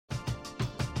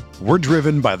We're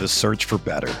driven by the search for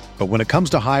better. But when it comes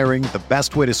to hiring, the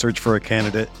best way to search for a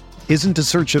candidate isn't to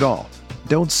search at all.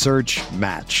 Don't search,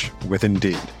 match with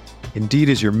Indeed. Indeed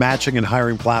is your matching and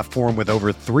hiring platform with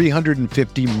over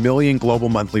 350 million global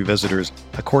monthly visitors,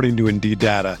 according to Indeed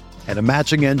data, and a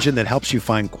matching engine that helps you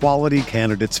find quality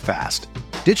candidates fast.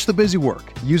 Ditch the busy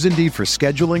work. Use Indeed for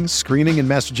scheduling, screening, and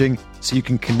messaging so you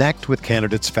can connect with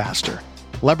candidates faster.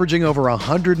 Leveraging over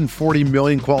 140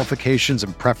 million qualifications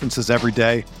and preferences every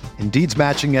day, Indeed's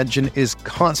matching engine is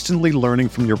constantly learning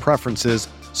from your preferences,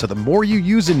 so the more you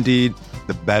use Indeed,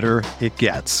 the better it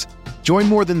gets. Join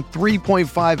more than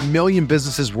 3.5 million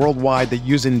businesses worldwide that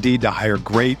use Indeed to hire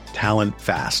great talent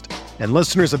fast. And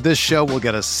listeners of this show will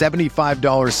get a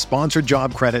 $75 sponsored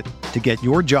job credit to get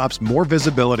your jobs more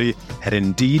visibility at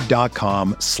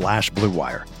Indeed.com/Blue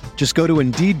Wire. Just go to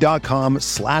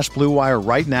Indeed.com/Blue Wire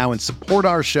right now and support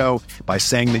our show by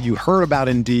saying that you heard about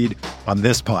Indeed on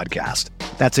this podcast.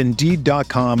 That's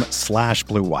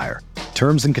Indeed.com/Blue Wire.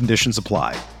 Terms and conditions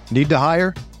apply. Need to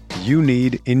hire? You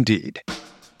need Indeed.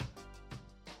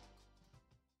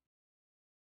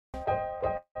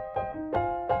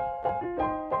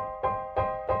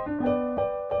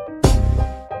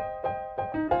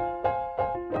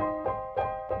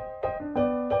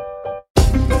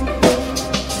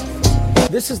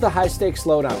 This is the High Stakes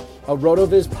Lowdown, a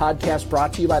RotoViz podcast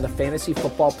brought to you by the Fantasy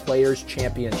Football Players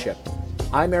Championship.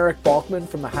 I'm Eric Balkman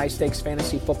from the High Stakes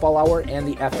Fantasy Football Hour and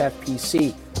the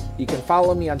FFPC. You can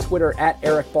follow me on Twitter at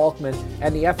Eric Balkman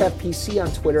and the FFPC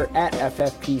on Twitter at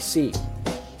FFPC.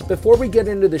 Before we get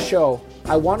into the show,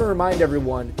 I want to remind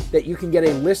everyone that you can get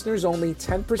a listeners-only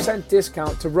 10%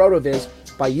 discount to RotoViz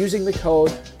by using the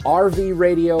code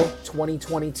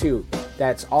RVRadio2022.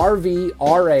 That's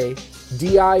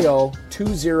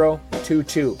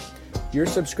RVRADIO2022. Your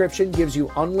subscription gives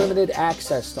you unlimited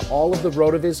access to all of the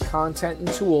RotoViz content and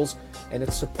tools, and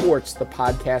it supports the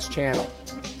podcast channel.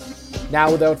 Now,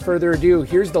 without further ado,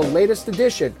 here's the latest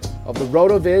edition of the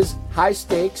RotoViz High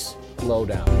Stakes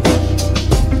Lowdown.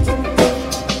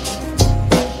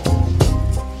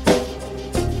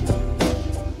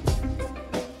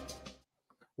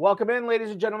 Welcome in,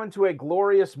 ladies and gentlemen, to a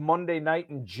glorious Monday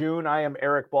night in June. I am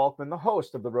Eric Balkman, the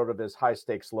host of the RotoViz High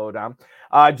Stakes Lowdown.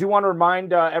 I do want to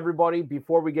remind everybody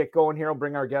before we get going here, I'll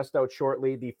bring our guest out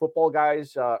shortly. The Football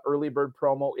Guys early bird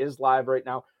promo is live right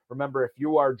now. Remember, if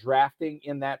you are drafting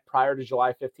in that prior to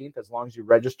July 15th, as long as you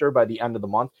register by the end of the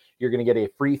month, you're going to get a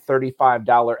free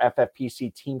 $35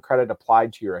 FFPC team credit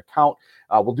applied to your account.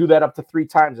 We'll do that up to 3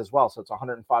 times as well. So it's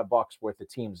 $105 worth of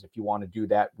teams if you want to do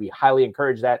that. We highly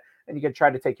encourage that. And you can try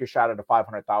to take your shot at a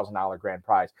 $500,000 grand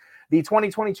prize. The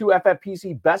 2022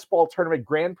 FFPC Best Ball Tournament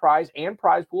grand prize and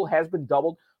prize pool has been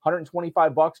doubled.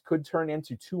 $125 could turn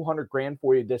into $200 grand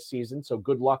for you this season. So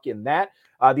good luck in that.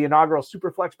 The inaugural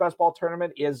Superflex Best Ball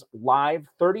Tournament is live.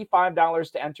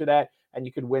 $35 to enter that, and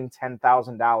you could win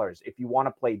 $10,000. If you want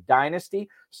to play Dynasty,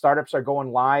 startups are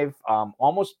going live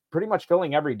almost pretty much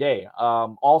filling every day.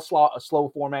 All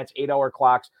slow formats, 8-hour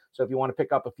clocks. So if you want to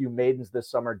pick up a few maidens this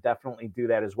summer, definitely do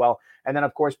that as well. And then,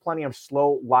 of course, plenty of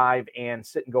slow, live, and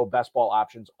sit-and-go best ball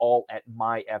options, all at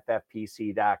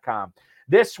myffpc.com.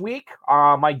 This week,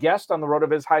 my guest on the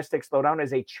RotoViz High Stakes Lowdown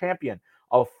is a champion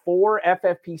of 4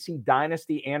 FFPC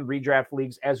Dynasty and Redraft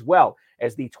Leagues, as well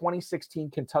as the 2016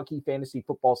 Kentucky Fantasy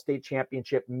Football State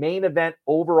Championship main event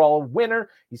overall winner.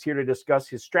 He's here to discuss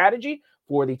his strategy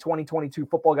for the 2022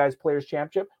 Football Guys Players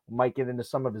Championship. We might get into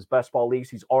some of his best ball leagues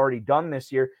he's already done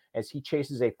this year as he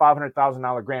chases a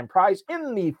 $500,000 grand prize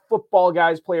in the Football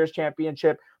Guys Players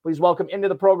Championship. Please welcome into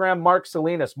the program, Mark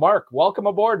Salinas. Mark, welcome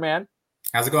aboard, man.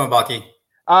 How's it going, Bucky?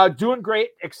 Doing great.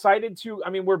 Excited to,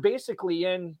 we're basically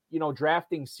in,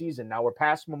 drafting season now. We're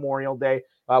past Memorial Day.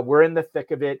 We're in the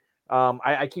thick of it.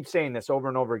 I keep saying this over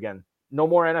and over again. No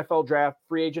more NFL draft.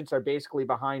 Free agents are basically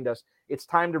behind us. It's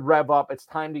time to rev up. It's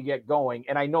time to get going.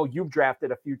 And I know you've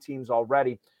drafted a few teams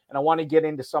already, and I want to get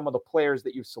into some of the players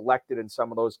that you've selected and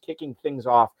some of those, kicking things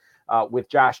off with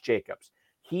Josh Jacobs.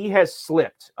 He has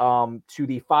slipped to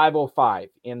the 505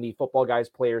 in the Football Guys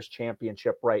Players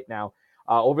Championship right now.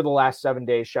 Over the last 7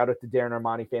 days. Shout out to Darren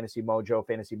Armani, Fantasy Mojo,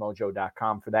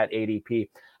 fantasymojo.com for that ADP.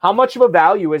 How much of a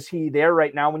value is he there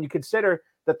right now when you consider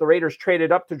that the Raiders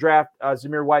traded up to draft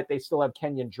Zamir White? They still have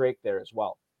Kenyon Drake there as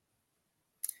well.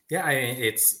 Yeah,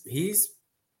 I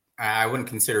wouldn't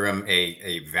consider him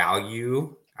a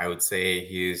value. I would say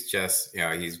he's just,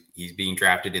 he's being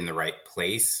drafted in the right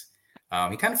place.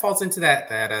 He kind of falls into that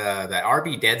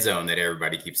RB dead zone that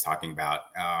everybody keeps talking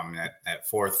about. That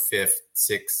 4th, 5th,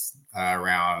 6th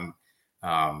round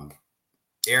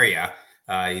area.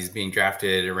 He's being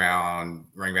drafted around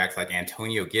running backs like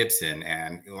Antonio Gibson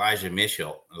and Elijah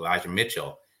Mitchell.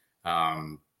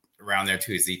 around there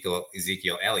to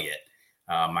Ezekiel Elliott,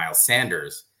 Miles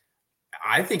Sanders.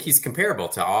 I think he's comparable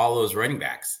to all those running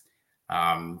backs.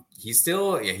 He's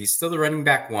still the running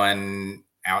back one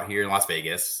out here in Las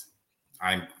Vegas.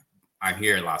 I'm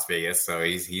here in Las Vegas, so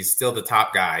he's still the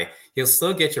top guy. He'll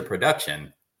still get your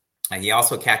production. And he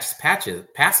also catches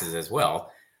passes as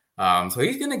well. So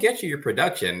he's going to get you your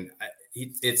production.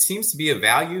 It seems to be a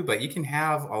value, but you can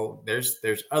have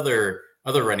there's other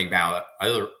running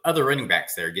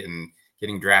backs that are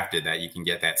getting drafted that you can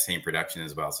get that same production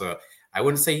as well. So I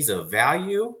wouldn't say he's a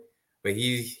value, but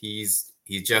he's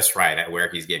just right at where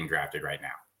he's getting drafted right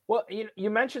now. Well, you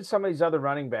mentioned some of these other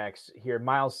running backs here,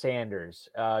 Miles Sanders,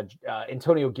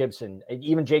 Antonio Gibson,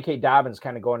 even J.K. Dobbins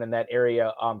kind of going in that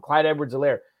area, Clyde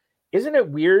Edwards-Helaire. Isn't it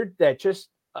weird that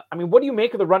what do you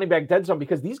make of the running back dead zone?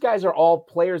 Because these guys are all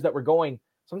players that were going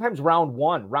sometimes round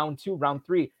 1, round 2, round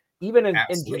 3, even in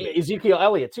Ezekiel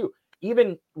Elliott too,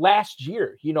 even last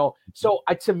year, So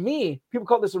to me, people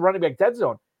call this a running back dead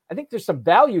zone. I think there's some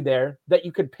value there that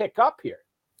you could pick up here.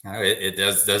 It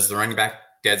does. Does the running back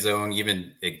dead zone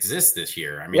even exist this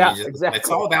year? Exactly. It's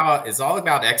all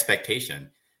about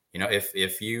expectation.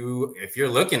 If you're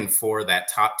looking for that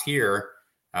top tier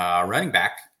running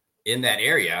back in that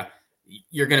area,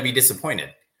 you're going to be disappointed.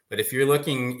 But if you're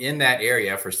looking in that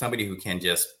area for somebody who can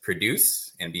just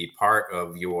produce and be part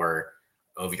of your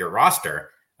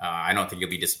roster, I don't think you'll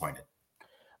be disappointed.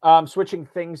 Switching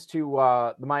things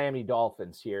to the Miami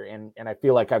Dolphins here, and I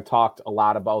feel like I've talked a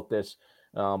lot about this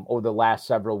over the last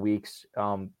several weeks.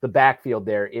 The backfield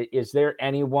there, is there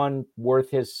anyone worth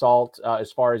his salt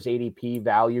as far as ADP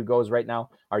value goes right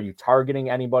now? Are you targeting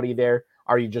anybody there?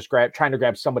 Are you just trying to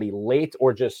grab somebody late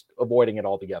or just avoiding it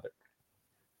altogether?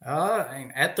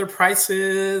 At their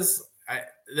prices,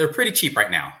 they're pretty cheap right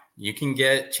now. You can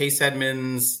get Chase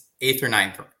Edmonds 8th or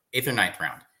 9th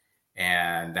round.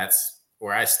 And that's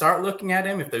where I start looking at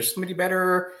him. If there's somebody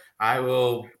better, I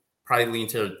will probably lean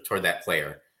toward that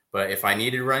player. But if I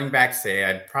needed running back, say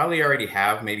I'd probably already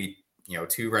have maybe,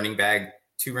 two running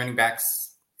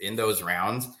backs in those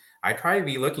rounds. I'd probably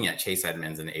be looking at Chase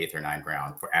Edmonds in the 8th or 9th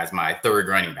round as my third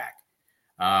running back.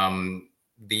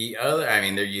 The other,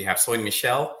 there you have Sony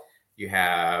Michel, you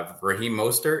have Raheem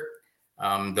Mostert.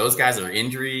 Those guys are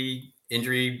injury.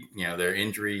 They're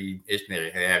injury.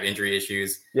 They have injury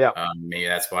issues. Yeah. Maybe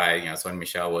that's why Sony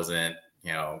Michel wasn't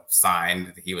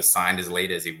signed. He was signed as late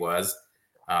as he was.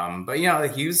 But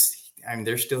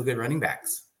they're still good running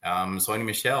backs. Sony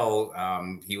Michel,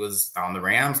 he was on the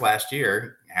Rams last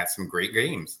year, had some great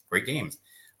games. Raheem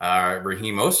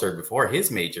Mostert, before his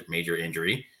major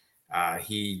injury,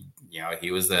 he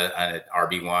was an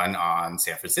RB1 on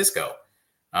San Francisco.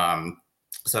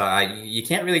 So you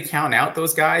can't really count out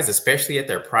those guys, especially at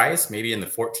their price, maybe in the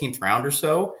 14th round or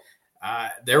so.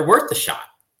 They're worth a shot.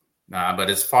 But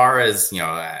as far as,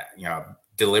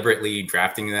 deliberately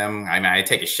drafting them, I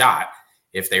take a shot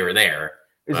if they were there.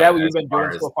 Is that what you've been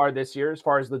doing so far this year, as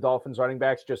far as the Dolphins running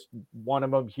backs? Just one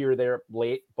of them here, there,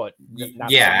 late, but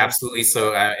not absolutely.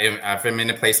 So if I'm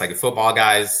in a place like a football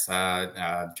guys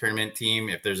tournament team,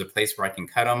 if there's a place where I can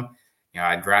cut them,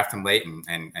 I'd draft them late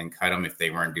and cut them if they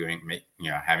weren't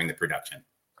having the production.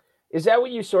 Is that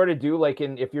what you sort of do? Like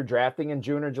if you're drafting in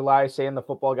June or July, say in the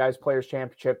Football Guys Players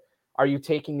Championship, are you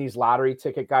taking these lottery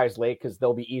ticket guys late because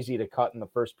they'll be easy to cut in the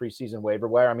first preseason waiver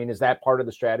wire? Is that part of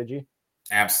the strategy?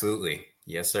 Absolutely.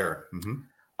 Yes, sir.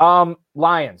 Mm-hmm.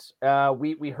 Lions.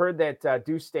 We heard that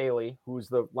Deuce Staley, who's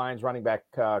the Lions running back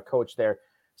coach there,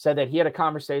 said that he had a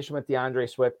conversation with DeAndre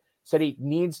Swift, said he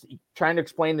needs trying to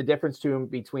explain the difference to him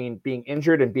between being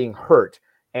injured and being hurt.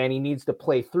 And he needs to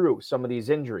play through some of these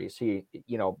injuries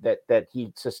that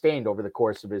he sustained over the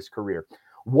course of his career.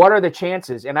 What are the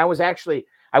chances? And I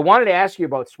wanted to ask you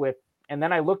about Swift, and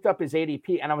then I looked up his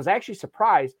ADP, and I was actually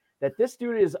surprised that this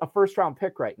dude is a first-round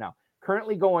pick right now,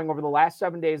 currently going over the last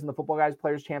 7 days in the Football Guys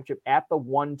Players Championship at the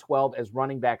 112 as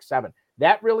running back 7.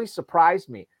 That really surprised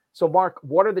me. So, Mark,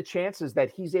 what are the chances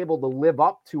that he's able to live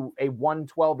up to a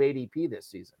 112 ADP this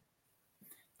season?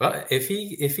 Well, if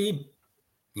he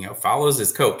follows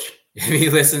his coach, if he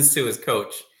listens to his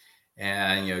coach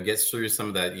and, gets through some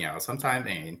of the, sometimes,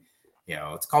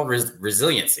 it's called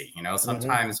resiliency.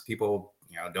 Sometimes people,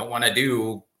 don't want to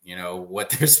do, what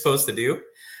they're supposed to do.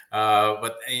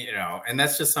 But, and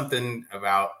that's just something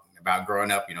about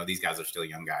growing up. These guys are still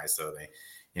young guys, so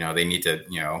they need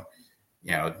to,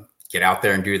 get out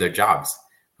there and do their jobs.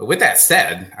 But with that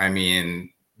said,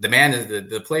 the man is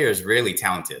the player is really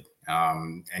talented,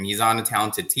 and he's on a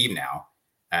talented team now.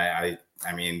 The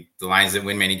Lions didn't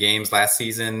win many games last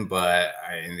season, but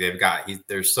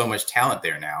there's so much talent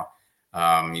there now.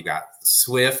 You got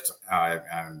Swift,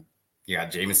 you got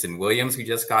Jameson Williams, who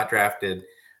just got drafted.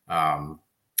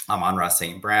 Amon-Ra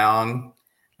St. Brown.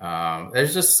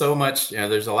 There's just so much,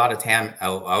 there's a lot of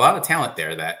talent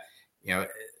there that,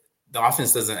 the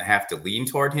offense doesn't have to lean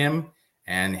toward him,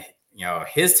 and,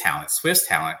 his talent, Swift's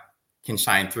talent, can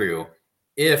shine through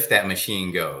if that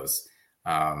machine goes.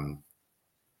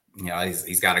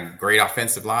 He's got a great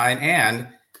offensive line, and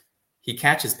he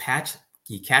catches passes.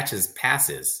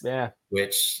 Yeah.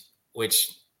 Which,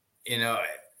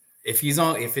 if he's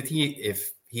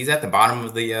at the bottom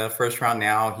of the first round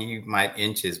now, he might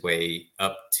inch his way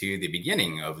up to the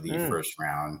beginning of the first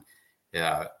round.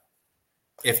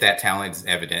 If that talent is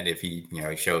evident, if he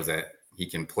shows that he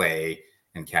can play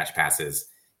and catch passes,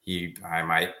 we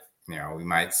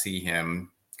might see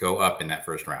him go up in that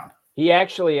first round. He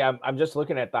actually, I'm just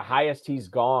looking at the highest he's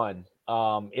gone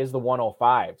is the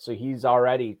 105. So he's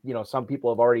already, some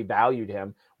people have already valued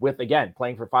him with, again,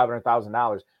 playing for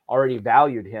 $500,000, already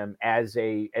valued him as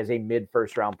a mid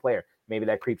first round player. Maybe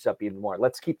that creeps up even more.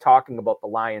 Let's keep talking about the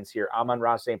Lions here.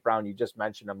 Amon-Ra St. Brown, you just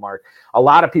mentioned him, Mark. A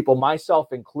lot of people,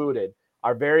 myself included,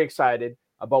 are very excited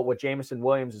about what Jameson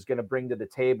Williams is going to bring to the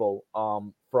table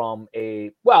from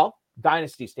a,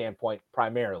 dynasty standpoint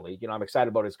primarily. I'm excited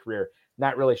about his career.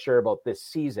 Not really sure about this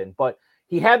season, but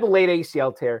he had the late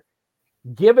ACL tear.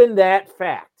 Given that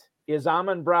fact, is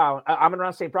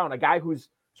Amon-Ra St. Brown a guy who's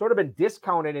sort of been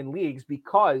discounted in leagues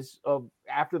because of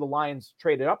after the Lions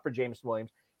traded up for Jameson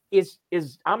Williams? Is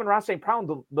Amon-Ra St.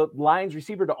 Brown the Lions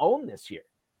receiver to own this year?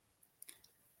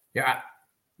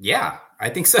 Yeah, I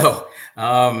think so.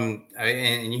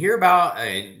 And you hear about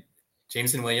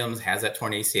Jameson Williams has that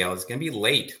torn ACL. It's going to be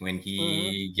late when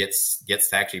he gets to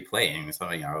actually playing. So,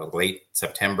 late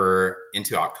September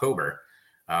into October.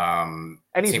 And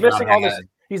he's missing all this.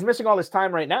 He's missing all this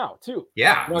time right now too.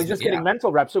 Yeah. He's just getting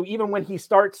mental reps. So even when he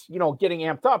starts, getting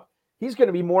amped up, he's going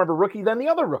to be more of a rookie than the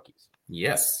other rookies.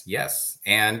 Yes.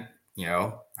 And,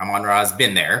 Amon-Ra's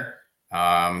been there.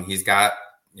 He's got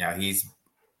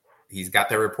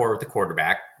that rapport with the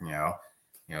quarterback.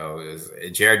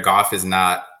 Jared Goff is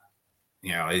not,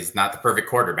 he's not the perfect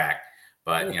quarterback,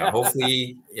 but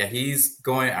hopefully,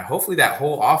 hopefully that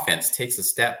whole offense takes a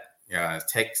step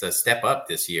up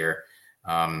this year.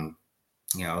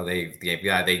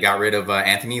 They got rid of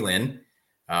Anthony Lynn,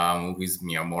 who's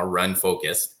more run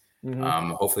focused.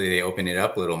 Hopefully they open it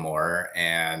up a little more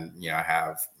and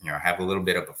have a little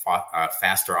bit of a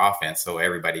faster offense so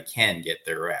everybody can get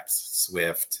their reps.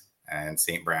 Swift and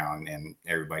St. Brown and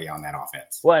everybody on that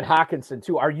offense. Well, and Hawkinson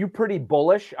too. Are you pretty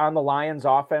bullish on the Lions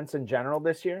offense in general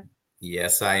this year?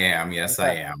 Yes, I am.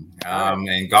 I am.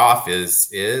 And Goff is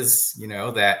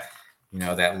that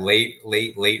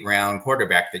late round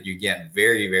quarterback that you get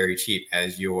very, very cheap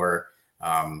as your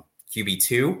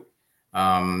QB2.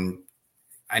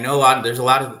 I know there's a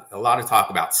lot of talk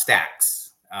about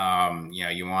stacks.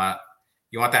 You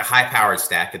want that high powered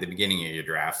stack at the beginning of your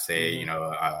draft, say,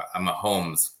 a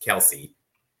Mahomes, Kelsey,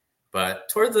 but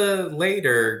toward the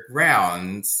later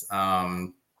rounds,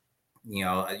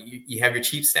 you have your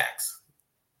cheap stacks,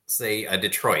 say a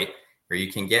Detroit, where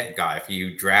you can get Goff. If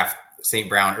you draft St.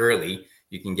 Brown early,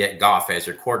 you can get Goff as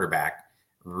your quarterback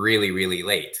really, really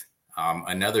late.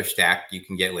 Another stack you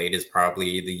can get late is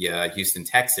probably the Houston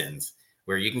Texans,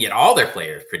 where you can get all their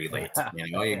players pretty late.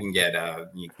 You can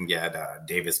get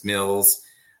Davis Mills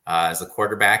as a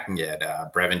quarterback and get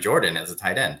Brevin Jordan as a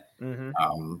tight end.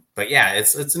 But yeah,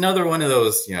 it's another one of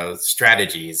those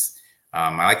strategies.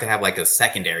 I like to have like a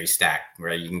secondary stack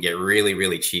where you can get really,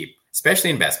 really cheap,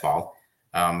 especially in best ball.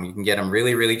 You can get them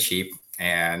really, really cheap,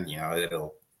 and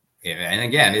and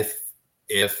again,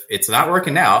 if it's not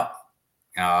working out,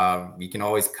 you can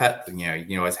always cut. You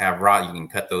can always have you can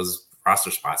cut those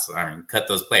roster spots. Cut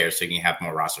those players so you can have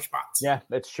more roster spots. Yeah,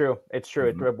 it's true. It's true.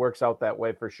 It works out that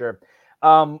way for sure.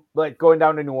 But going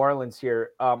down to New Orleans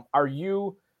here, are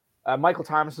you? Michael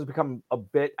Thomas has become a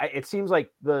bit. It seems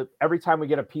like every time we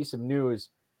get a piece of news,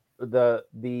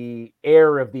 the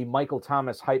air of the Michael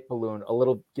Thomas hype balloon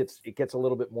gets a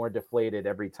little bit more deflated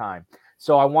every time.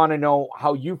 So I want to know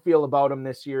how you feel about him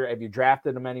this year. Have you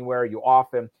drafted him anywhere? Are you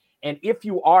off him? And if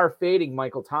you are fading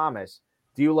Michael Thomas,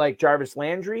 do you like Jarvis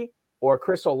Landry or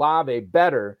Chris Olave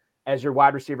better as your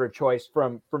wide receiver choice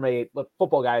from a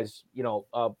football guy's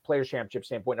Players Championship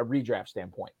standpoint, a redraft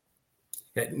standpoint?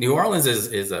 New Orleans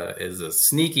is a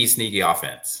sneaky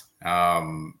offense,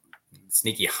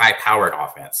 sneaky high powered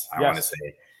offense. I want to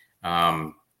say,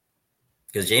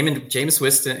 because Jameis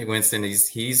Winston,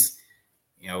 he's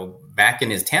back in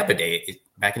his Tampa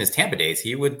days,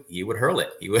 he would hurl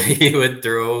it. He would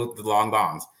throw the long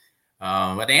bombs.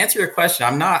 But to answer your question,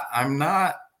 I'm not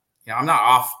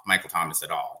off Michael Thomas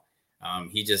at all.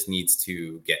 He just needs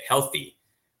to get healthy.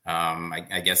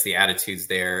 I guess the attitude's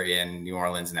there in New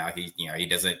Orleans now.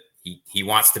 He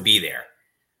wants to be there.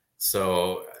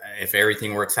 So if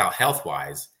everything works out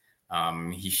health-wise,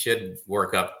 he should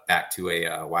work up back to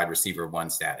a wide receiver 1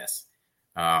 status.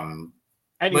 And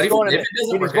he's going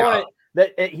to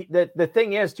the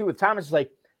thing is too with Thomas is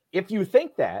like, if you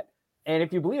think that, and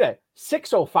if you believe that,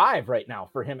 605 right now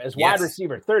for him as wide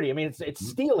receiver 30. I mean, it's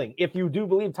stealing if you do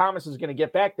believe Thomas is going to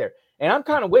get back there. And I'm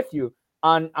kind of with you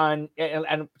on and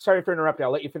sorry for interrupting.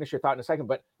 I'll let you finish your thought in a second,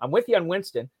 but I'm with you on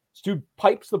Winston. Stu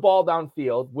pipes the ball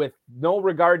downfield with no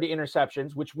regard to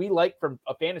interceptions, which we like from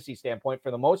a fantasy standpoint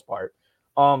for the most part.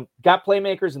 Got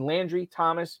playmakers in Landry,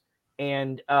 Thomas,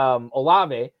 and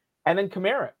Olave, and then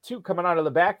Kamara too coming out of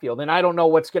the backfield. And I don't know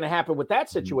what's going to happen with that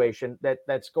situation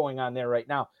that's going on there right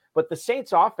now. But the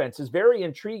Saints offense is very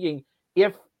intriguing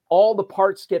if all the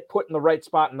parts get put in the right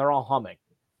spot and they're all humming.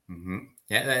 Mm-hmm.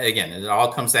 Yeah, again, it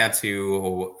all comes down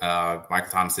to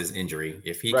Michael Thomas's injury.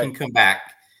 If he can come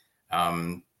back,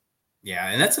 and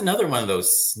that's another one of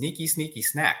those sneaky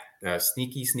stacks.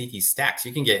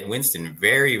 You can get Winston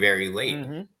very, very late.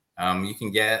 Mm-hmm. You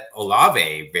can get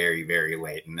Olave very, very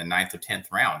late in the 9th or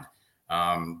 10th round.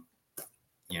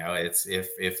 It's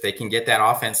if they can get that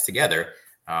offense together.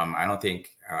 I don't think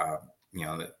they're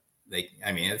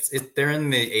in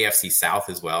the AFC South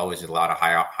as well, which is a lot of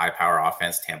high power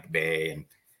offense, Tampa Bay, and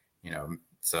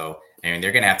so they're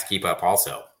going to have to keep up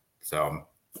also. So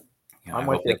I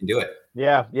hope they can do it.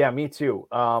 Yeah, me too,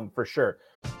 for sure.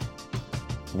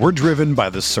 We're driven by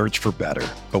the search for better,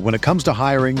 but when it comes to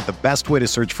hiring, the best way to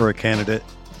search for a candidate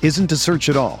isn't to search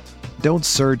at all. Don't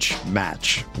search,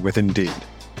 match with Indeed.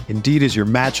 Indeed is your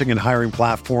matching and hiring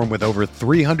platform with over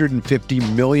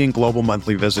 350 million global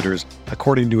monthly visitors,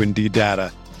 according to Indeed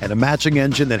data, and a matching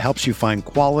engine that helps you find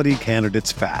quality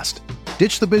candidates fast.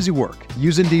 Ditch the busy work.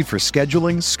 Use Indeed for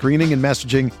scheduling, screening, and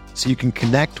messaging so you can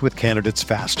connect with candidates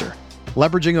faster.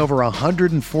 Leveraging over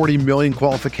 140 million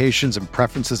qualifications and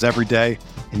preferences every day,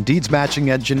 Indeed's matching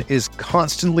engine is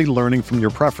constantly learning from your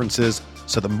preferences,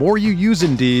 so the more you use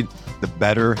Indeed, the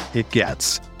better it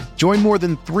gets. Join more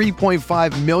than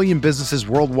 3.5 million businesses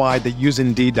worldwide that use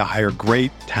Indeed to hire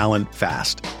great talent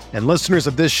fast. And listeners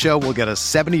of this show will get a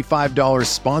 $75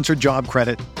 sponsored job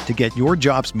credit to get your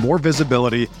jobs more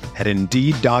visibility at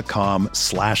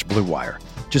Indeed.com/Blue Wire.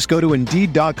 Just go to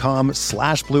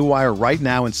Indeed.com/Blue Wire right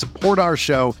now and support our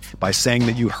show by saying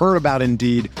that you heard about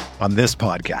Indeed on this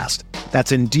podcast.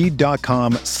 That's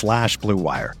Indeed.com/Blue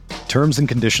Wire. Terms and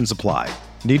conditions apply.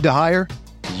 Need to hire?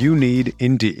 You need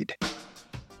Indeed.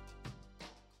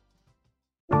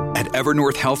 At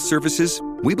Evernorth Health Services,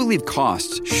 we believe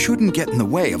costs shouldn't get in the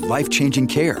way of life-changing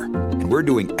care, and we're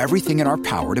doing everything in our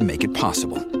power to make it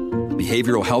possible.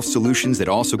 Behavioral health solutions that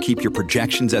also keep your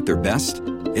projections at their best?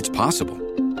 It's possible.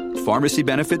 Pharmacy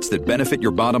benefits that benefit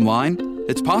your bottom line?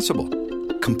 It's possible.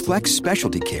 Complex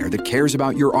specialty care that cares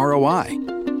about your ROI?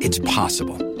 It's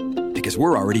possible. Because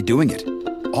we're already doing it.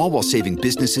 All while saving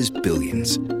businesses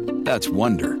billions. That's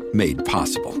Wonder made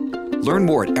possible. Learn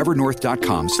more at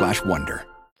evernorth.com/wonder.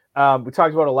 We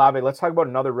talked about Olave. Let's talk about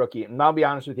another rookie. And I'll be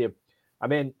honest with you. I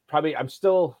mean, I'm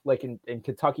still like in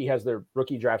Kentucky has their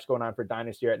rookie drafts going on for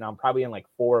Dynasty right now. I'm probably in like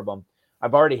 4 of them.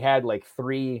 I've already had like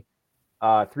three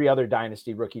other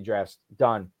Dynasty rookie drafts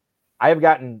done. I have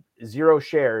gotten 0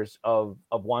 shares of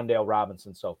Wan'Dale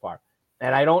Robinson so far.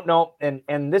 And I don't know. And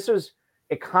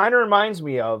it kind of reminds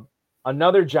me of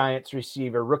another Giants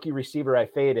rookie receiver I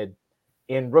faded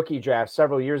in rookie drafts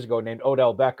several years ago named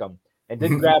Odell Beckham and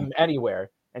didn't grab him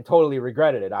anywhere. And totally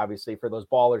regretted it, obviously, for those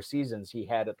baller seasons he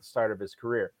had at the start of his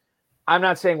career. I'm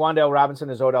not saying Wan'Dale Robinson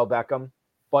is Odell Beckham,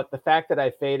 but the fact that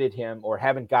I faded him or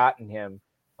haven't gotten him,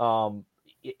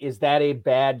 is that a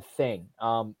bad thing?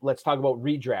 Let's talk about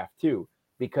redraft, too,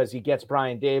 because he gets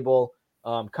Brian Dable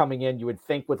coming in, you would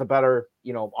think, with a better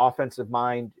offensive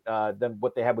mind than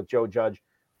what they had with Joe Judge.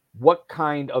 What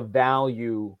kind of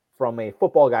value from a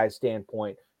football guy's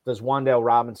standpoint does Wan'Dale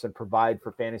Robinson provide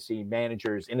for fantasy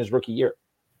managers in his rookie year?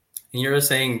 And you're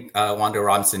saying Wan'Dale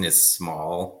Robinson is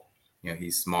small.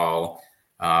 He's small.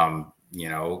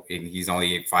 He's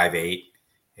only 5'8",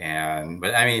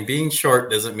 but I mean, being short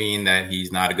doesn't mean that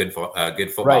he's not a good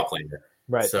football player.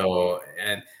 Right. So,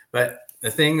 but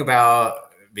the thing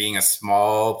about being a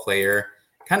small player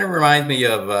kind of reminds me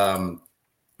of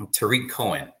Tariq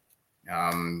Cohen.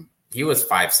 He was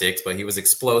 5'6", but he was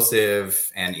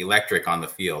explosive and electric on the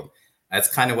field.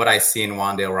 That's kind of what I see in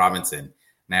Wan'Dale Robinson.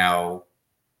 Now,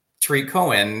 Tariq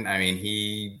Cohen, I mean,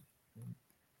 he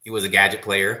was a gadget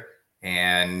player,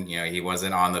 and he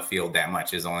wasn't on the field that much.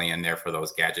 He was only in there for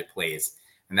those gadget plays.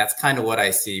 And that's kind of what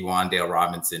I see Wan'Dale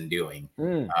Robinson doing,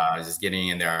 just getting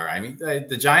in there. I mean,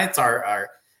 the Giants are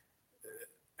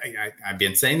I've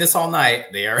been saying this all night.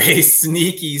 They are a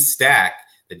sneaky stack.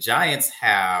 The Giants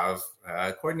have,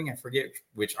 according, I forget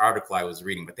which article I was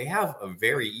reading, but they have a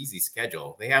very easy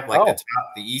schedule. They have like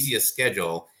the easiest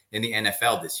schedule in the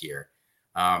NFL this year.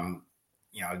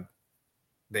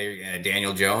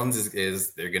 Daniel Jones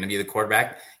is they're going to be the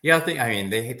quarterback. Yeah,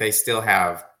 they still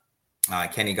have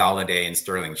Kenny Golladay and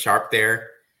Sterling Sharp there.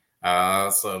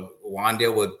 So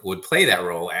Wan'Dale would play that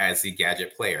role as the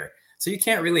gadget player. So you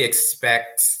can't really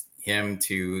expect him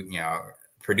to,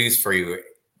 produce for you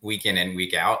week in and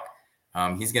week out.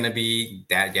 He's going to be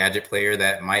that gadget player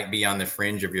that might be on the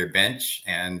fringe of your bench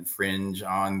and fringe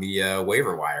on the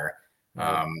waiver wire.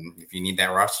 If you need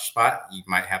that roster spot, you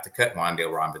might have to cut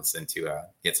Wan'Dale Robinson to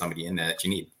get somebody in there that you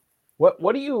need.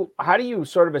 How do you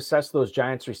sort of assess those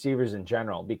Giants receivers in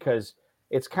general? Because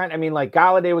it's like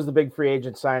Golladay was the big free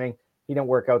agent signing. He didn't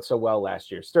work out so well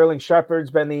last year. Sterling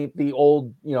Shepard's been the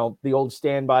old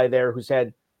standby there who's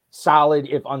had solid,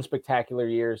 if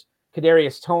unspectacular years.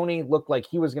 Kadarius Toney looked like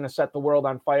he was going to set the world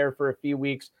on fire for a few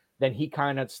weeks. Then he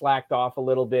kind of slacked off a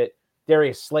little bit.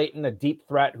 Darius Slayton, a deep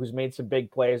threat who's made some big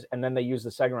plays. And then they used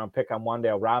the second round pick on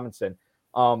Wan'Dale Robinson.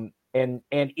 And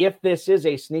if this is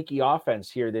a sneaky offense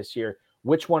here this year,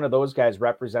 which one of those guys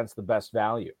represents the best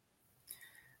value?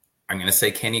 I'm going to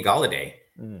say Kenny Golladay.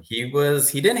 He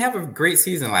didn't have a great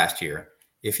season last year.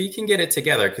 If he can get it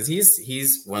together, because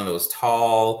he's one of those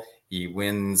tall, he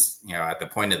wins, at the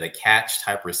point of the catch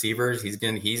type receivers. He's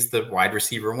the wide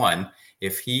receiver one.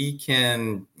 If he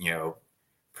can,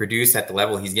 produce at the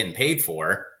level he's getting paid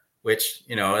for, which,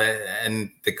 and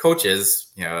the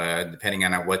coaches, depending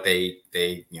on what they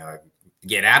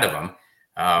get out of him,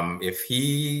 if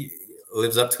he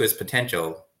lives up to his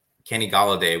potential, Kenny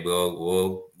Golladay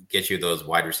will get you those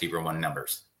wide receiver one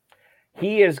numbers.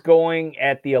 He is going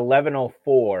at the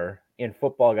 11:04 in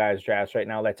Football Guys drafts right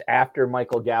now. That's after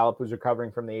Michael Gallup, who's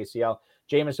recovering from the ACL,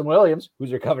 Jameson Williams,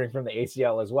 who's recovering from the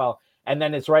ACL as well. And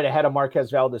then it's right ahead of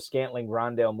Marquez Valdes-Scantling,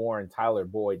 Rondale Moore, and Tyler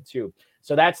Boyd too.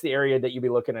 So that's the area that you'd be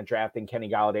looking at drafting Kenny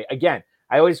Golladay. Again,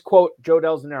 I always quote Joe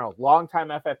Del Zanero, longtime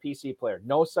FFPC player.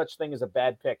 No such thing as a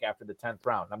bad pick after the 10th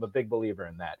round. I'm a big believer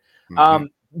in that.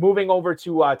 Moving over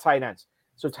to tight ends.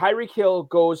 So Tyreek Hill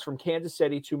goes from Kansas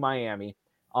City to Miami.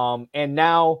 And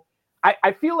now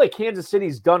I feel like Kansas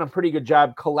City's done a pretty good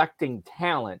job collecting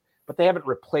talent, but they haven't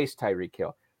replaced Tyreek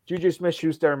Hill. Juju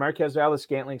Smith-Schuster, Marquez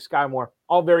Valdes-Scantling, Sky Moore,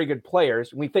 all very good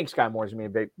players. We think Sky Moore is going to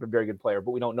be a very good player,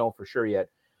 but we don't know for sure yet.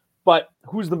 But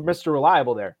who's the Mr.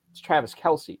 Reliable there? It's Travis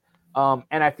Kelce.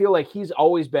 And I feel like he's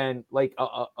always been like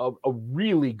a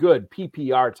really good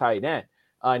PPR tight end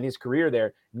in his career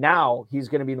there. Now he's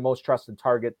going to be the most trusted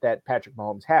target that Patrick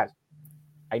Mahomes has.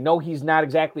 I know he's not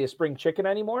exactly a spring chicken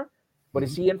anymore, but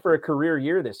is he in for a career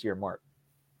year this year, Mark?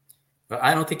 Well,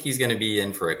 I don't think he's going to be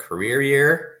in for a career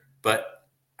year, but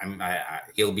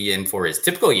he'll be in for his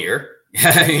typical year.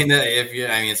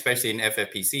 Especially in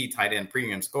FFPC tight end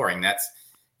premium scoring, that's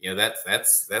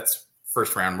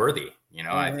first round worthy.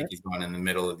 I think he's going in the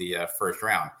middle of the first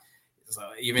round. So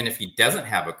even if he doesn't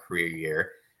have a career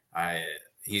year,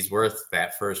 he's worth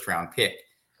that first round pick.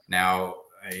 Now,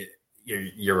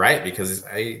 you're right, because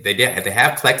they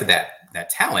have collected that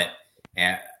talent,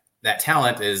 and that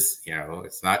talent is,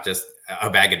 it's not just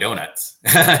a bag of donuts.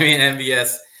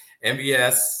 MVS,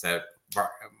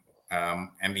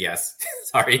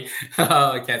 sorry,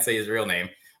 I can't say his real name,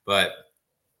 but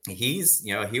he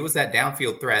was that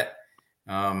downfield threat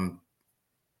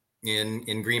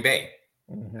in Green Bay.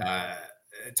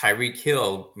 Tyreek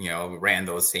Hill, ran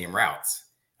those same routes.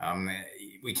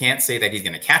 We can't say that he's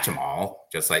going to catch them all,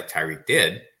 just like Tyreek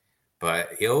did, but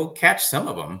he'll catch some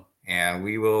of them, and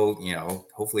we will,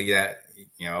 hopefully that,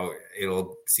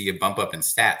 it'll see a bump up in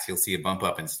stats. He'll see a bump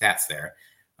up in stats there.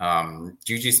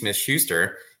 Juju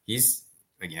Smith-Schuster, he's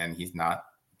not,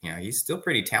 he's still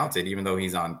pretty talented, even though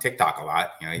he's on TikTok a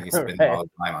lot. He's spending all the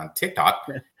time on TikTok.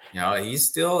 He's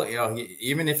still,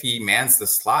 even if he mans the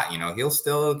slot, he'll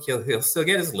still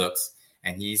get his looks,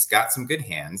 and he's got some good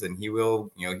hands, and he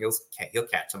will, he'll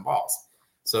catch some balls.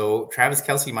 So Travis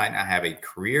Kelce might not have a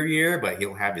career year, but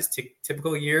he'll have his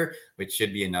typical year, which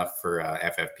should be enough for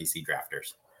FFPC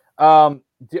drafters.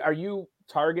 Are you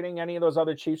targeting any of those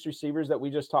other Chiefs receivers that we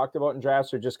just talked about in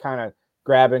drafts, or just kind of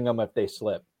grabbing them if they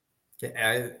slip?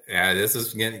 This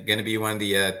is going to be one of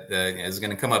the is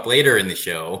going to come up later in the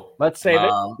show. Let's save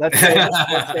it. Let's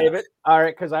save it. All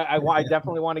right, because I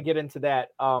definitely want to get into that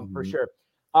for sure.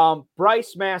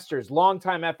 Bryce Masters,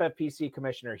 longtime FFPC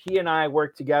commissioner. He and I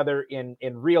worked together in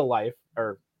real life,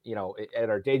 or at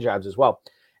our day jobs as well.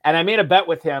 And I made a bet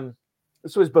with him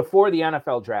This was before the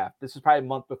NFL draft. This is probably a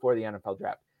month before the NFL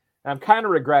draft. And I'm kind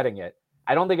of regretting it.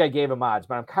 I don't think I gave him odds,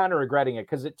 but I'm kind of regretting it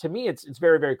because to me, it's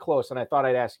very, very close. And I thought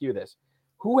I'd ask you this.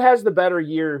 Who has the better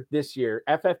year this year,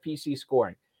 FFPC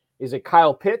scoring? Is it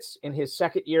Kyle Pitts in his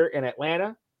second year in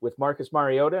Atlanta with Marcus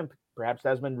Mariota and perhaps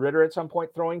Desmond Ridder at some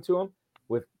point throwing to him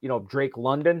with, Drake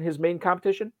London, his main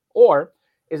competition? Or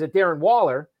is it Darren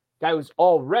Waller, guy who's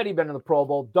already been in the Pro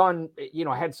Bowl, done,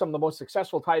 had some of the most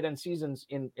successful tight end seasons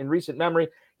in recent memory?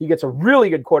 He gets a really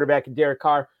good quarterback in Derek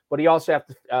Carr, but he also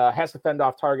has to fend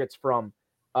off targets from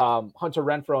Hunter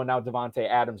Renfrow and now Devontae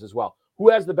Adams as well. Who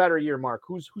has the better year, Mark?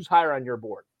 Who's higher on your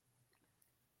board?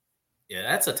 Yeah,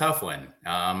 that's a tough one.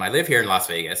 I live here in Las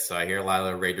Vegas, so I hear a lot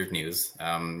of Raiders news.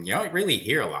 You don't really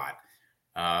hear a lot.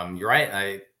 You're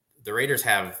right. The Raiders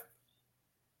have,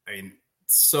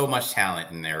 so much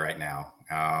talent in there right now.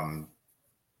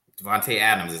 Devontae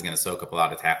Adams is going to soak up a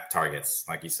lot of targets,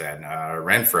 like you said.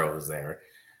 Renfrow is there.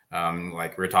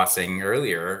 Like we were saying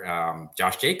earlier,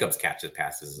 Josh Jacobs catches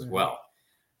passes as well.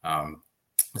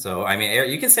 So,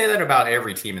 you can say that about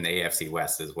every team in the AFC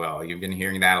West as well. You've been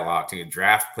hearing that a lot too.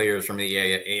 Draft players from the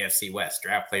AFC West.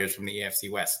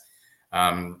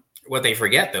 What they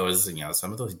forget, though, is,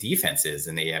 some of those defenses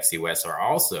in the AFC West are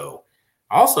also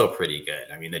pretty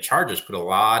good. The Chargers put a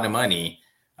lot of money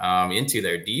into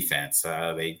their defense.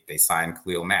 They signed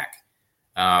Khalil Mack.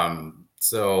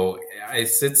 So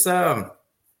it's I'm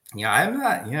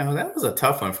not, that was a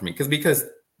tough one for me because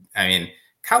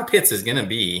Kyle Pitts is going to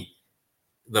be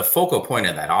the focal point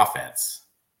of that offense.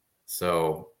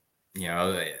 So,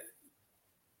 it's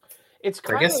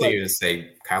I guess you would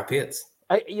say Kyle Pitts.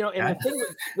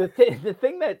 The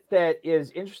thing that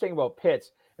is interesting about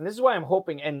Pitts, and this is why I'm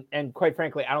hoping, and quite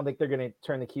frankly, I don't think they're going to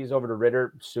turn the keys over to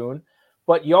Ridder soon,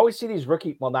 but you always see these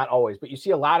not always, but you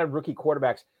see a lot of rookie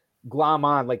quarterbacks glom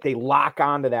on, like they lock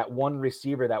onto that one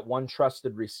receiver, that one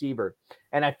trusted receiver.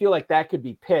 And I feel like that could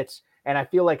be Pitts. And I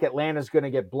feel like Atlanta's going to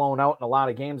get blown out in a lot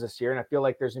of games this year. And I feel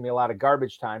like there's going to be a lot of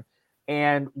garbage time.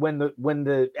 And when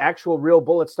the actual real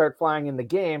bullets start flying in the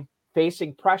game,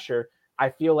 facing pressure,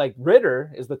 I feel like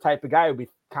Ridder is the type of guy who'd be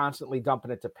constantly dumping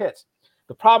it to Pitts.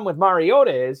 The problem with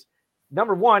Mariota is,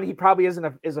 number one, he probably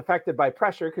isn't as affected by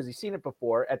pressure because he's seen it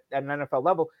before at an NFL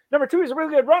level. Number two, he's a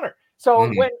really good runner. So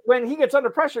when he gets under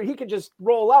pressure, he can just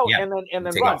roll out and then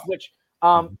run, which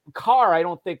Carr, I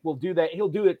don't think will do that. He'll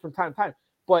do it from time to time.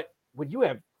 But when you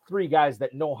have three guys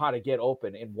that know how to get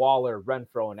open in Waller,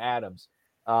 Renfrow, and Adams,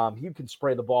 you can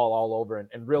spray the ball all over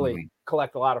and really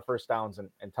collect a lot of first downs and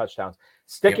touchdowns.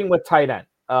 Sticking with tight end.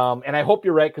 And I hope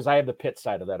you're right because I have the Pitt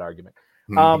side of that argument.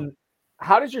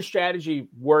 How does your strategy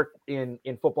work in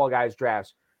football guys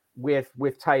drafts with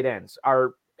tight ends?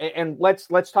 And let's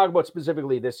talk about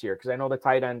specifically this year, because I know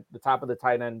the top of the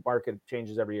tight end market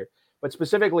changes every year, but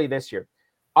specifically this year.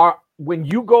 When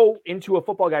you go into a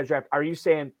football guys draft, are you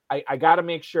saying I got to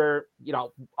make sure,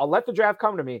 I'll let the draft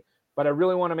come to me, but I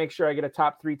really want to make sure I get a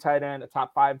top 3 tight end, a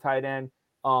top 5 tight end,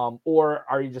 or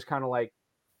are you just kind of like,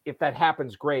 if that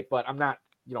happens, great, but I'm not,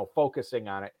 focusing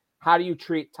on it? How do you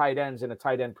treat tight ends in a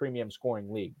tight end premium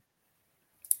scoring league?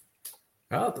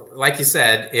 Well, like you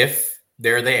said, if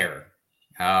they're there,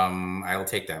 I will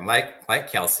take them.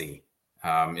 Like Kelsey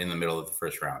in the middle of the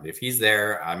first round. If he's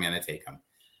there, I'm going to take him.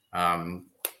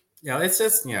 It's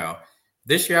just,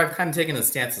 this year I've kind of taken the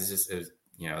stance it's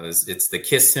the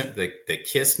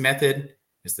KISS method.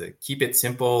 It's the keep it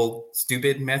simple,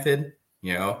 stupid method.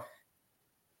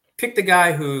 Pick the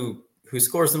guy who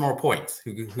scores the more points,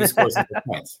 who scores the more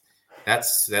points.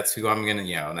 That's who I'm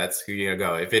gonna, that's who you're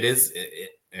gonna go. If it is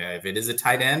a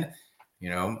tight end,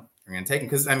 we're gonna take him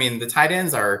because the tight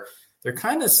ends they're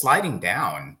kind of sliding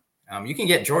down. You can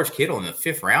get George Kittle in the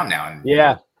 5th round now,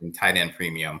 in tight end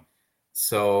premium.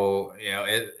 So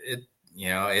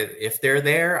if they're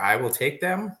there, I will take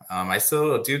them. I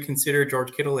still do consider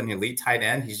George Kittle an elite tight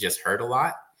end. He's just hurt a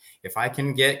lot. If I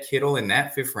can get Kittle in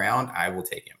that 5th round, I will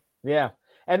take him. Yeah,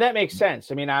 and that makes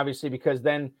sense. Obviously, because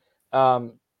then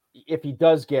if he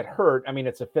does get hurt,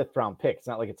 it's a 5th round pick. It's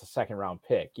not like it's a 2nd round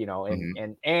pick,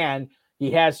 and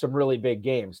he has some really big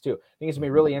games too. I think it's going to be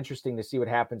really interesting to see what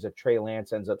happens if Trey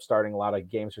Lance ends up starting a lot of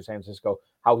games for San Francisco,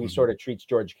 how he sort of treats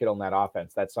George Kittle in that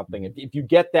offense. That's something, if you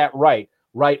get that right,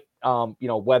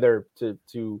 whether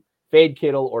to fade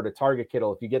Kittle or to target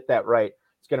Kittle, if you get that right,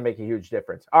 it's going to make a huge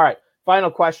difference. All right.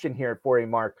 Final question here for you,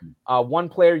 Mark. One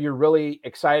player you're really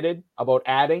excited about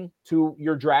adding to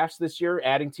your drafts this year,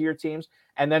 adding to your teams,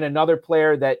 and then another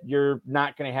player that you're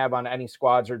not going to have on any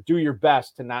squads or do your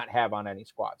best to not have on any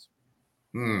squads.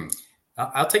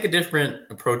 I'll take a different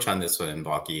approach on this one,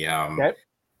 Balky. Okay.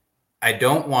 I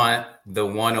don't want the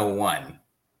 101.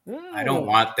 I don't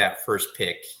want that first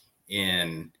pick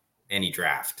in any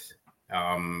draft.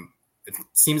 It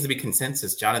seems to be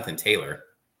consensus Jonathan Taylor.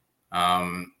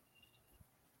 I've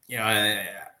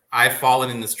fallen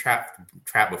in this trap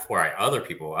before.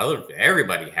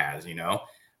 Everybody has,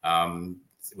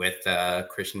 with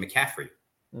Christian McCaffrey.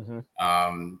 He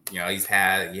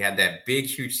had that big,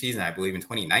 huge season, I believe, in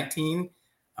 2019.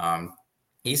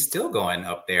 He's still going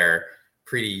up there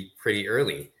pretty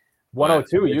early.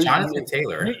 102. Jonathan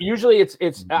Taylor. Usually it's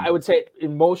I would say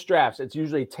in most drafts, it's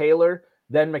usually Taylor,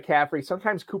 then McCaffrey.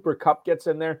 Sometimes Cooper Kupp gets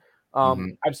in there.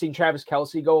 I've seen Travis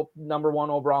Kelce go number 1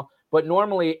 overall, but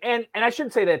normally, and I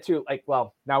shouldn't say that too. Like,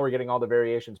 well, now we're getting all the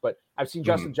variations, but I've seen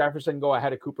Justin Jefferson go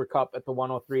ahead of Cooper Kupp at the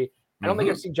 103. I don't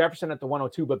think I've seen Jefferson at the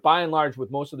 102, but by and large,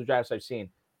 with most of the drafts I've seen,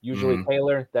 usually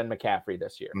Taylor, then McCaffrey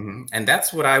this year. And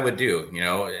that's what I would do.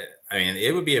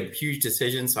 It would be a huge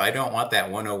decision, so I don't want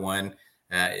that 101.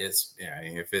 I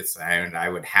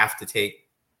would have to take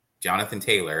Jonathan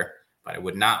Taylor, but I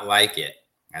would not like it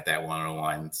at that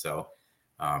 101. So,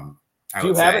 do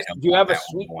you have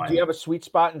a sweet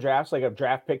spot in drafts, like a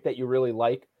draft pick that you really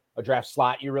like, a draft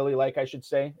slot you really like, I should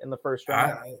say, in the first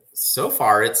round? So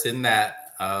far, it's in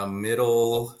that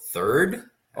middle third.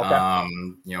 Okay.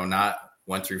 Not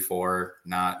 1 through 4,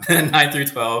 not 9 through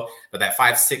 12, but that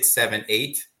 5, 6, 7,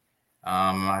 8.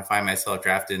 I find myself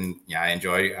drafting. I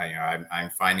enjoy. I'm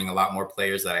finding a lot more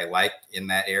players that I like in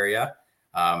that area,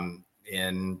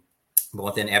 in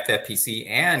both in FFPC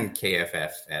and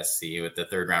KFFSC with the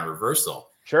third round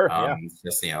reversal. Sure. I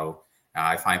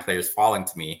find players falling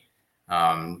to me,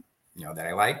 that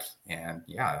I like, and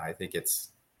I think it's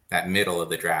that middle of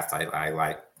the draft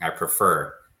I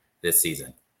prefer this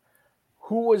season.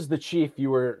 Who was the chief you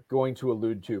were going to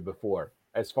allude to before,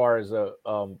 as far as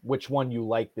which one you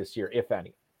like this year, if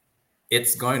any?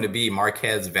 It's going to be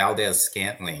Marquez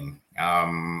Valdez-Scantling.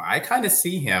 I kind of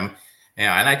see him,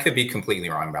 and I could be completely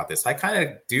wrong about this. I kind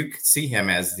of do see him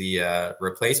as the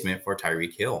replacement for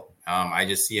Tyreek Hill. I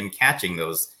just see him catching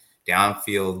those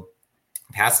downfield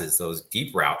passes, those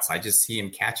deep routes. I just see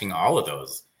him catching all of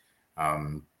those.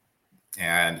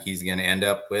 And he's going to end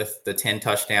up with the 10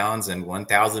 touchdowns and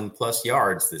 1,000 plus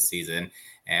yards this season.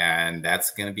 And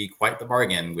that's going to be quite the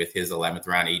bargain with his 11th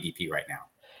round ADP right now.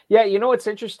 Yeah. What's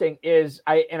interesting is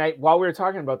while we were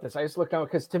talking about this, I just looked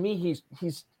out because to me,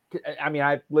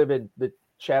 I live in the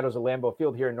shadows of Lambeau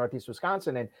Field here in Northeast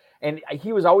Wisconsin. And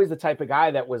he was always the type of guy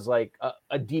that was like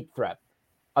a deep threat,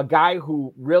 a guy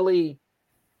who really,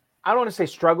 I don't want to say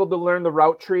struggled to learn the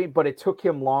route tree, but it took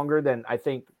him longer than I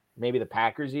think maybe the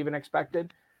Packers even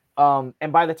expected.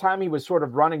 And by the time he was sort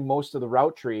of running most of the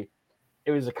route tree,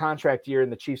 it was a contract year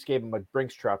and the Chiefs gave him a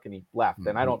Brinks truck and he left.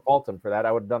 And I don't fault him for that.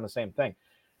 I would have done the same thing.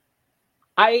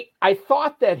 I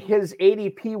thought that his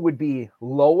ADP would be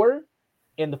lower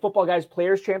in the Football Guys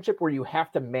Players Championship, where you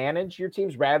have to manage your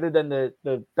teams rather than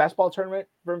the best ball tournament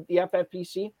from the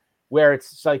FFPC, where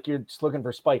it's like you're just looking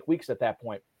for spike weeks at that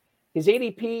point. His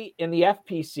ADP in the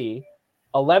FPC,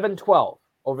 11-12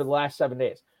 over the last 7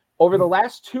 days. Over the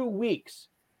last 2 weeks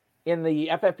in the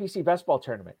FFPC best ball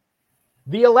tournament,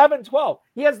 the 11-12,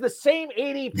 he has the same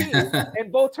ADP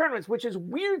in both tournaments, which is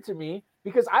weird to me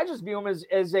because I just view him as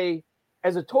a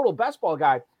total best ball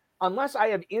guy, unless I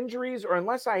have injuries or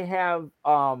unless I have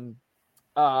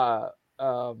bye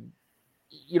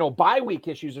week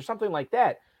issues or something like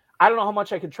that. I don't know how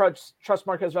much I can trust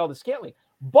Marquez Valdez-Scantling.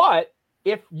 But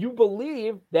if you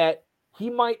believe that he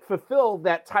might fulfill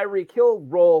that Tyreek Hill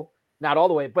role, not all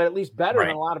the way, but at least better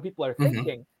than a lot of people are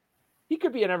thinking, he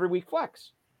could be an every week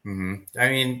flex. I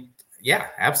mean, yeah,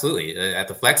 absolutely. At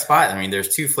the flex spot,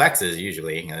 there's 2 flexes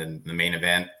usually in the main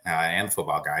event and the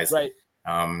Football Guys. Right.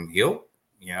 He'll,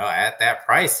 at that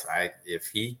price, if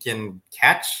he can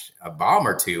catch a bomb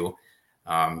or two,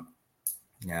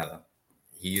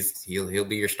 he'll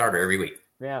be your starter every week.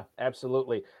 Yeah,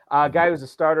 absolutely. Guy who's a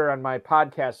starter on my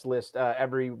podcast list,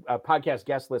 podcast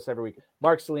guest list every week.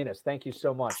 Mark Salinas, thank you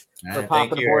so much for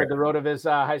popping aboard the Road of his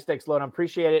high stakes load. I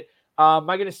appreciate it. Am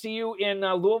I going to see you in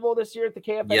Louisville this year at the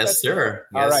KFF? Yes, sir.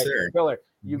 All right, Killer.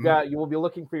 You will be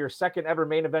looking for your second ever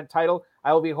main event title.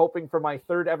 I will be hoping for my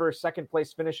third ever second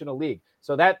place finish in a league.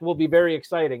 So that will be very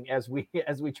exciting as we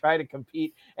try to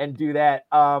compete and do that.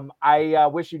 I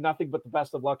wish you nothing but the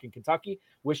best of luck in Kentucky.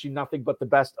 Wish you nothing but the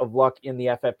best of luck in the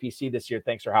FFPC this year.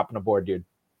 Thanks for hopping aboard, dude.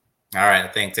 All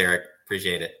right. Thanks, Eric.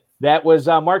 Appreciate it. That was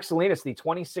Mark Salinas, the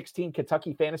 2016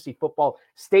 Kentucky Fantasy Football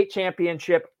State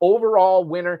Championship overall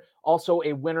winner, also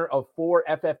a winner of 4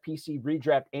 FFPC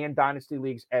redraft and dynasty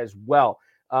leagues as well.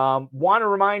 Want to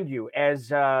remind you,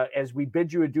 as we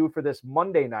bid you adieu for this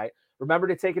Monday night, remember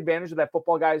to take advantage of that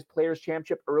Football Guys Players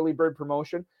Championship early bird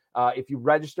promotion. If you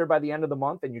register by the end of the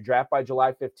month and you draft by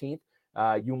July 15th,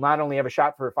 you not only have a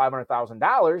shot for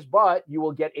 $500,000, but you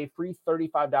will get a free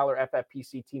 $35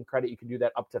 FFPC team credit. You can do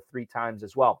that up to 3 times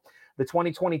as well. The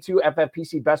 2022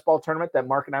 FFPC Best Ball Tournament that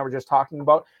Mark and I were just talking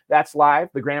about, that's live.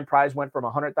 The grand prize went from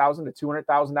 $100,000 to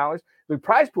 $200,000. The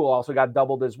prize pool also got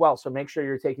doubled as well. So make sure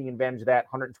you're taking advantage of that.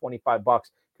 $125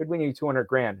 could win you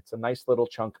 $200,000. It's a nice little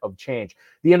chunk of change.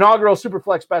 The inaugural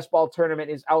Superflex Best Ball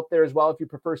Tournament is out there as well. If you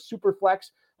prefer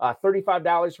Superflex,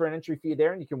 $35 for an entry fee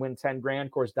there, and you can win $10,000.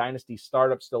 Of course, Dynasty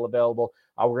Startup still available.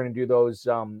 We're going to do those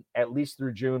at least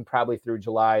through June, probably through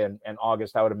July and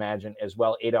August, I would imagine, as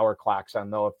well. 8-hour clocks on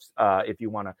those if you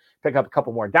want to pick up a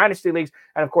couple more Dynasty leagues.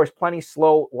 And, of course, plenty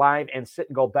slow, live, and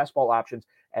sit-and-go best ball options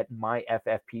at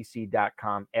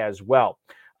myffpc.com as well.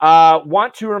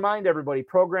 Want to remind everybody,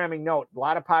 programming note, a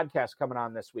lot of podcasts coming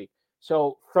on this week.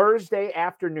 So Thursday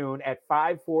afternoon at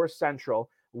 5/4 Central,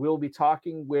 we'll be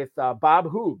talking with Bob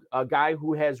Hoog, a guy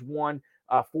who has won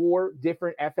 4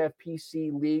 different FFPC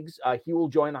leagues. He will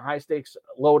join the High Stakes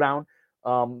Lowdown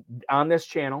on this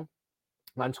channel,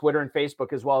 on Twitter and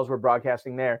Facebook, as well as we're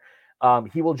broadcasting there.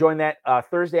 He will join that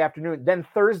Thursday afternoon. Then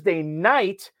Thursday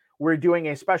night, we're doing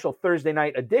a special Thursday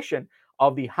night edition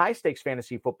of the High Stakes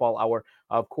Fantasy Football Hour.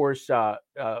 Of course,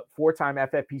 4-time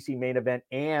FFPC main event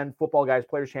and Football Guys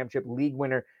Players Championship league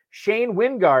winner Shane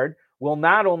Wingard will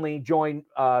not only join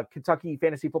Kentucky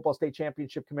Fantasy Football State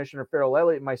Championship Commissioner Farrell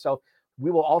Elliott and myself. We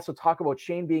will also talk about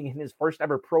Shane being in his first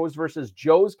ever Pros versus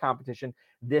Joes competition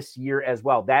this year as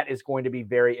well. That is going to be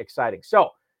very exciting.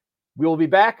 So we will be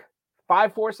back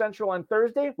 5/4 Central on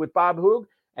Thursday with Bob Hoog,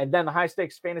 and then the High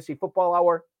Stakes Fantasy Football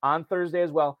Hour on Thursday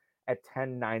as well at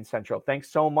 10/9 Central. Thanks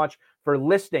so much for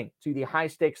listening to the High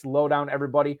Stakes Lowdown,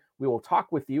 everybody. We will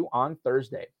talk with you on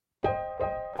Thursday.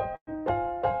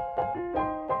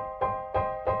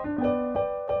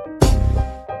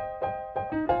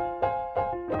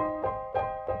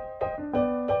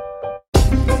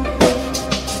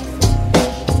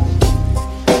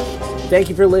 Thank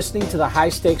you for listening to the High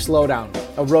Stakes Lowdown,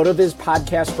 a RotoViz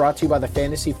podcast brought to you by the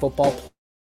Fantasy Football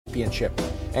Championship.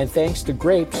 And thanks to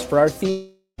Grapes for our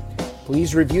theme.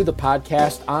 Please review the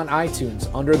podcast on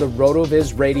iTunes under the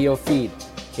RotoViz radio feed.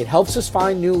 It helps us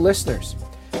find new listeners.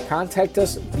 Contact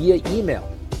us via email,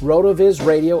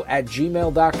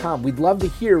 rotovizradio@gmail.com. We'd love to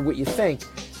hear what you think,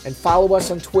 and follow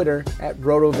us on Twitter at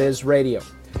RotoVizRadio.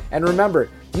 And remember,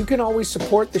 you can always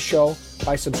support the show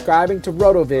by subscribing to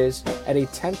RotoViz at a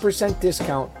 10%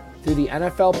 discount through the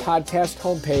NFL podcast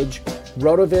homepage,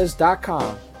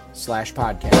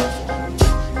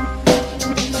 rotoviz.com/podcast.